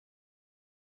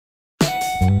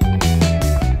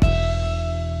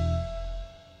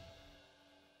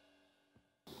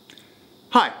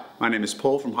Hi, my name is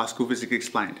Paul from High School Physics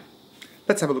Explained.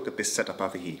 Let's have a look at this setup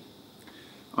over here.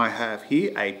 I have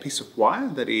here a piece of wire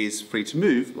that is free to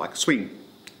move like a swing.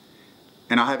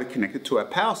 And I have it connected to a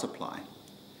power supply.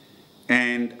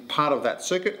 And part of that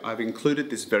circuit, I've included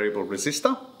this variable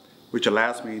resistor, which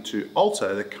allows me to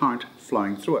alter the current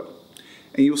flowing through it.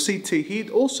 And you'll see here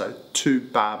also two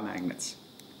bar magnets.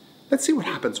 Let's see what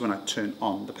happens when I turn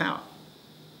on the power.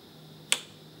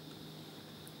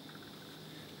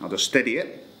 I'll just steady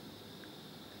it.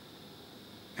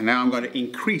 And now I'm going to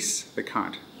increase the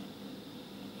current.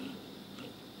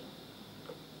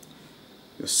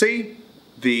 You'll see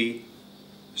the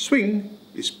swing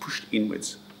is pushed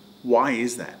inwards. Why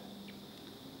is that?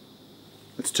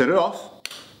 Let's turn it off.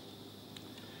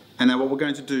 And now what we're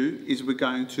going to do is we're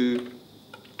going to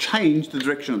change the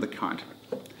direction of the current.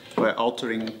 We're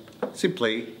altering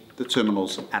simply the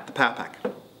terminals at the power pack.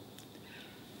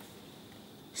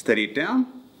 Steady it down.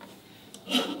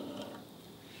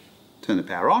 Turn the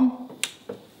power on.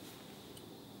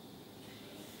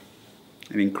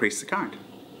 And increase the current.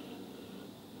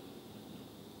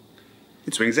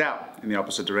 It swings out in the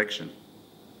opposite direction.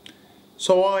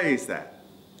 So why is that?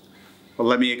 Well,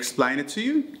 let me explain it to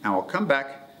you, and I'll come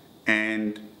back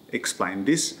and explain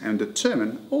this and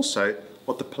determine also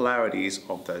what the polarity is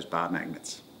of those bar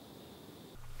magnets.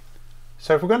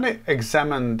 So if we're going to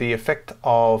examine the effect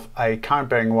of a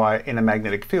current-bearing wire in a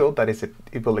magnetic field, that is,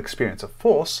 it will experience a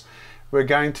force, we're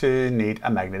going to need a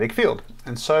magnetic field.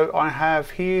 And so I have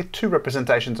here two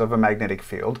representations of a magnetic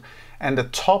field, and the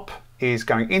top is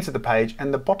going into the page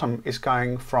and the bottom is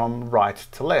going from right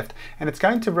to left, and it's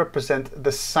going to represent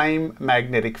the same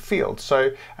magnetic field.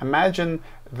 So imagine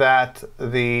that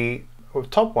the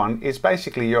top one is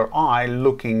basically your eye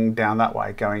looking down that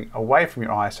way, going away from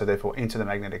your eye, so therefore into the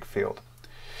magnetic field.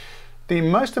 The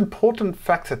most important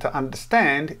factor to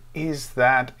understand is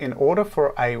that in order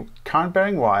for a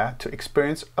current-bearing wire to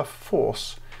experience a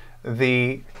force,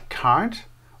 the current,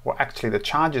 or actually the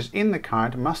charges in the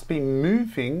current, must be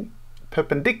moving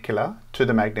perpendicular to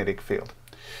the magnetic field.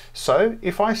 So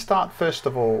if I start first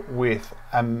of all with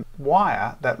a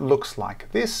wire that looks like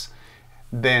this,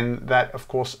 then that of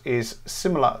course is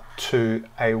similar to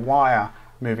a wire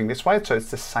moving this way, so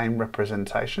it's the same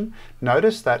representation.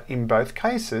 Notice that in both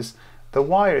cases the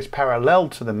wire is parallel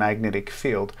to the magnetic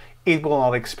field. It will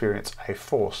not experience a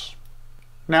force.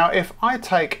 Now if I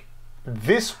take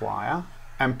this wire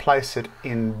and place it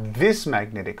in this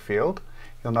magnetic field,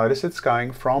 you'll notice it's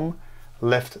going from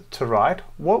left to right.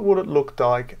 What would it look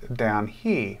like down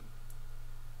here?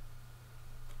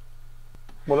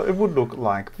 Well, it would look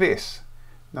like this.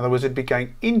 In other words, it'd be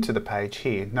going into the page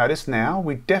here. Notice now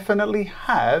we definitely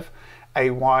have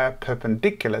a wire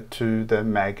perpendicular to the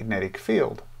magnetic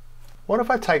field. What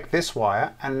if I take this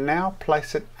wire and now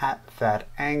place it at that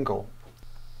angle?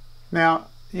 Now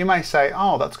you may say,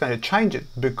 oh, that's going to change it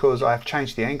because I've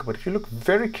changed the angle, but if you look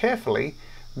very carefully,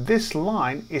 this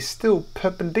line is still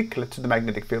perpendicular to the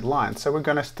magnetic field line, so we're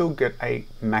going to still get a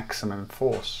maximum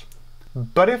force.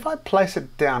 But if I place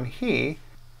it down here,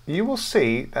 you will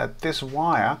see that this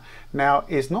wire now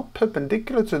is not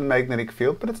perpendicular to the magnetic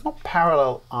field, but it's not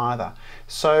parallel either.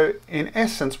 So in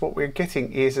essence, what we're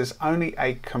getting is only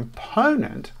a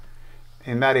component,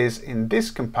 and that is in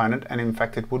this component, and in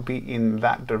fact it would be in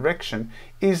that direction,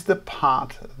 is the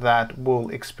part that will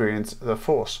experience the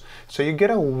force. So you get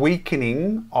a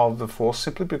weakening of the force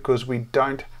simply because we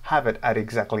don't have it at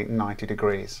exactly 90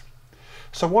 degrees.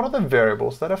 So what are the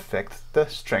variables that affect the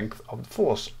strength of the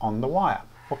force on the wire?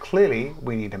 Well, clearly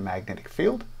we need a magnetic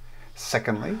field.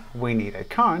 Secondly, we need a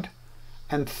current.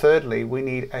 And thirdly, we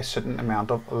need a certain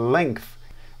amount of length.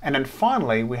 And then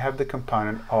finally, we have the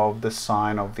component of the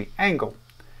sine of the angle.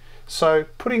 So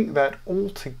putting that all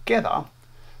together,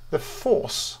 the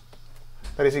force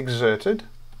that is exerted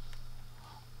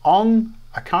on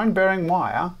a current-bearing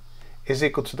wire is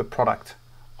equal to the product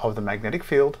of the magnetic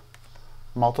field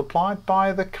multiplied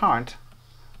by the current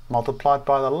multiplied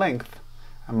by the length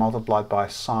and multiplied by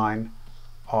sine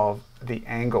of the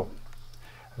angle.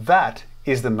 That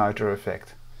is the motor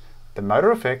effect. The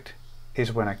motor effect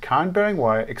is when a current-bearing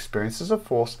wire experiences a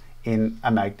force in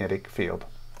a magnetic field.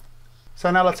 So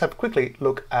now let's have a quickly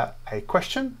look at a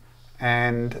question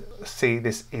and see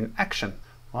this in action.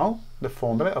 Well, the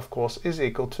formula of course is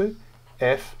equal to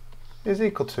F is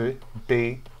equal to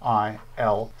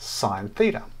BIL sine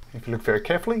theta. If you look very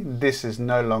carefully, this is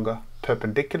no longer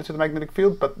perpendicular to the magnetic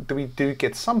field, but we do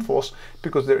get some force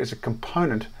because there is a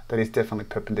component that is definitely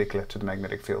perpendicular to the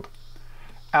magnetic field.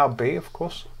 Our B, of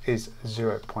course, is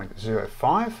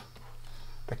 0.05.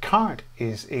 The current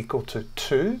is equal to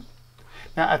 2.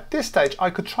 Now at this stage, I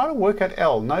could try to work out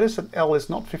L. Notice that L is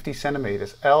not 50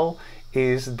 centimeters. L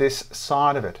is this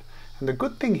side of it. And the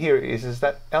good thing here is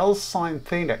that L sine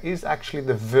theta is actually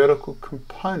the vertical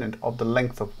component of the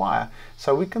length of wire.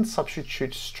 So we can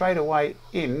substitute straight away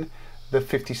in the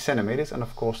 50 centimeters, and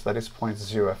of course that is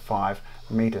 0.05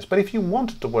 meters. But if you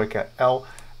wanted to work out L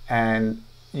and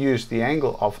use the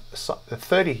angle of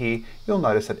 30 here, you'll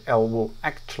notice that L will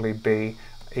actually be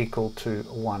equal to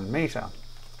 1 meter.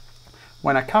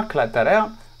 When I calculate that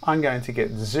out, I'm going to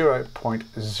get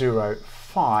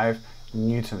 0.05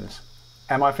 newtons.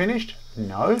 Am I finished?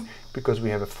 No, because we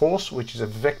have a force which is a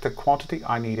vector quantity.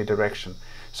 I need a direction.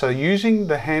 So using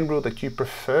the hand rule that you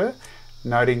prefer,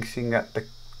 noticing that the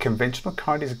conventional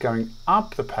current is going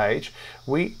up the page,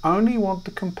 we only want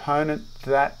the component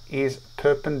that is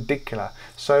perpendicular.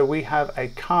 So we have a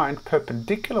current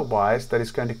perpendicular wise that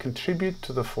is going to contribute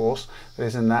to the force that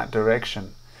is in that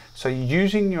direction. So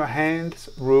using your hand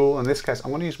rule, in this case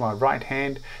I'm going to use my right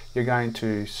hand, you're going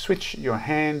to switch your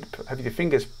hand, have your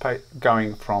fingers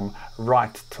going from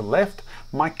right to left.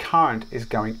 My current is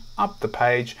going up the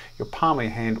page, your palm of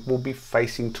your hand will be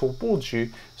facing towards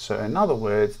you. So in other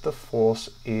words, the force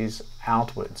is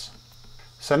outwards.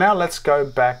 So now let's go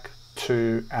back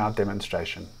to our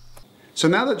demonstration. So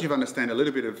now that you've understood a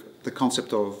little bit of the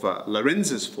concept of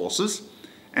Lorenz's forces,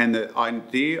 and the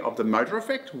idea of the motor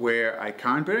effect, where a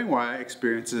current bearing wire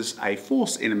experiences a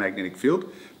force in a magnetic field,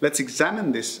 let's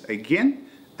examine this again,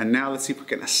 and now let's see if we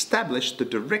can establish the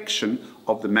direction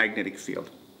of the magnetic field.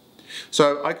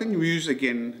 So I can use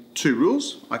again two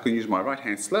rules. I can use my right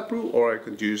hand slap rule, or I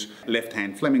could use left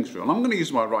hand Fleming's rule. I'm going to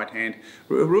use my right hand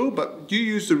rule, but you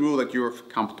use the rule that you're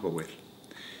comfortable with.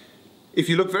 If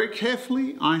you look very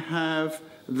carefully, I have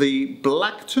the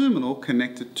black terminal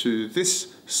connected to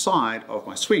this side of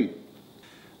my swing.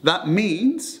 That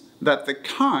means that the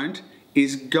current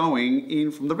is going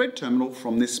in from the red terminal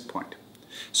from this point.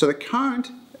 So the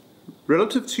current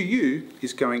relative to you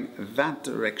is going that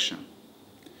direction.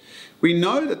 We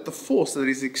know that the force that it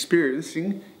is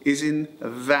experiencing is in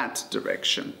that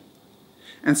direction.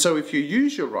 And so if you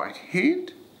use your right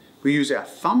hand, we use our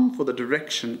thumb for the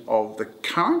direction of the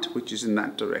current, which is in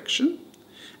that direction.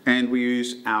 And we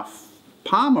use our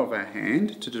palm of our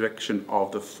hand to the direction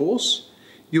of the force.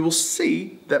 You will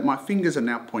see that my fingers are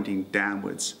now pointing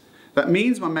downwards. That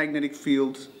means my magnetic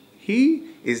field here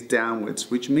is downwards,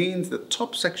 which means the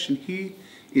top section here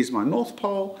is my north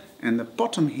pole and the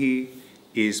bottom here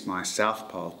is my south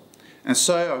pole. And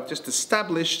so I've just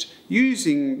established,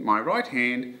 using my right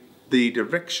hand, the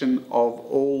direction of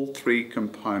all three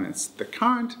components: the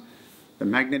current, the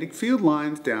magnetic field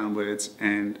lines downwards,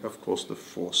 and of course the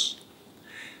force.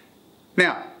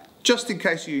 Now, just in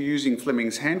case you're using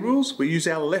Fleming's hand rules, we use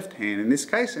our left hand in this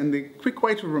case, and the quick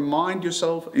way to remind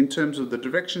yourself in terms of the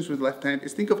directions with left hand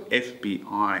is think of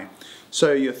FBI.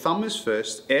 So your thumb is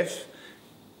first, F,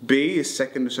 B is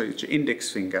second, so it's your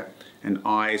index finger, and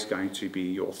I is going to be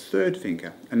your third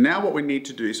finger. And now what we need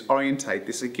to do is orientate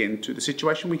this again to the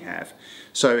situation we have.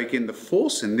 So again, the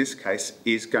force in this case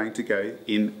is going to go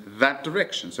in that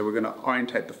direction. So we're going to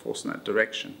orientate the force in that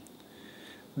direction.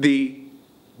 The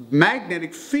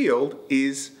magnetic field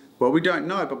is, well, we don't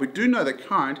know, but we do know the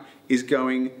current is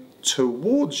going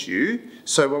towards you.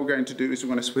 So what we're going to do is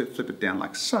we're going to flip it down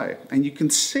like so. And you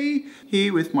can see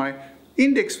here with my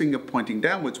index finger pointing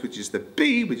downwards, which is the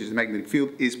B, which is the magnetic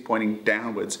field, is pointing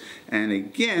downwards. And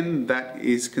again, that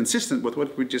is consistent with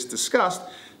what we just discussed.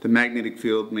 The magnetic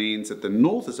field means that the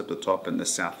north is at the top and the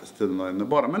south is to the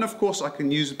bottom. And of course, I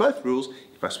can use both rules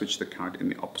if I switch the current in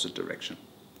the opposite direction.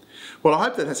 Well, I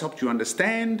hope that has helped you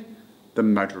understand the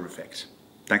motor effect.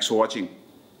 Thanks for watching.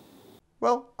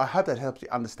 Well, I hope that helps you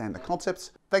understand the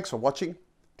concepts. Thanks for watching.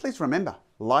 Please remember,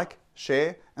 like,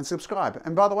 share and subscribe.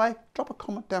 And by the way, drop a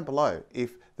comment down below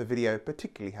if the video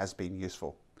particularly has been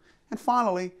useful. And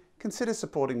finally, consider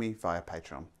supporting me via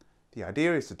Patreon. The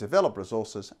idea is to develop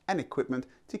resources and equipment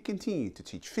to continue to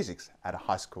teach physics at a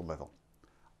high school level.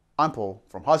 I'm Paul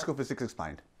from High School Physics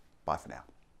Explained. Bye for now.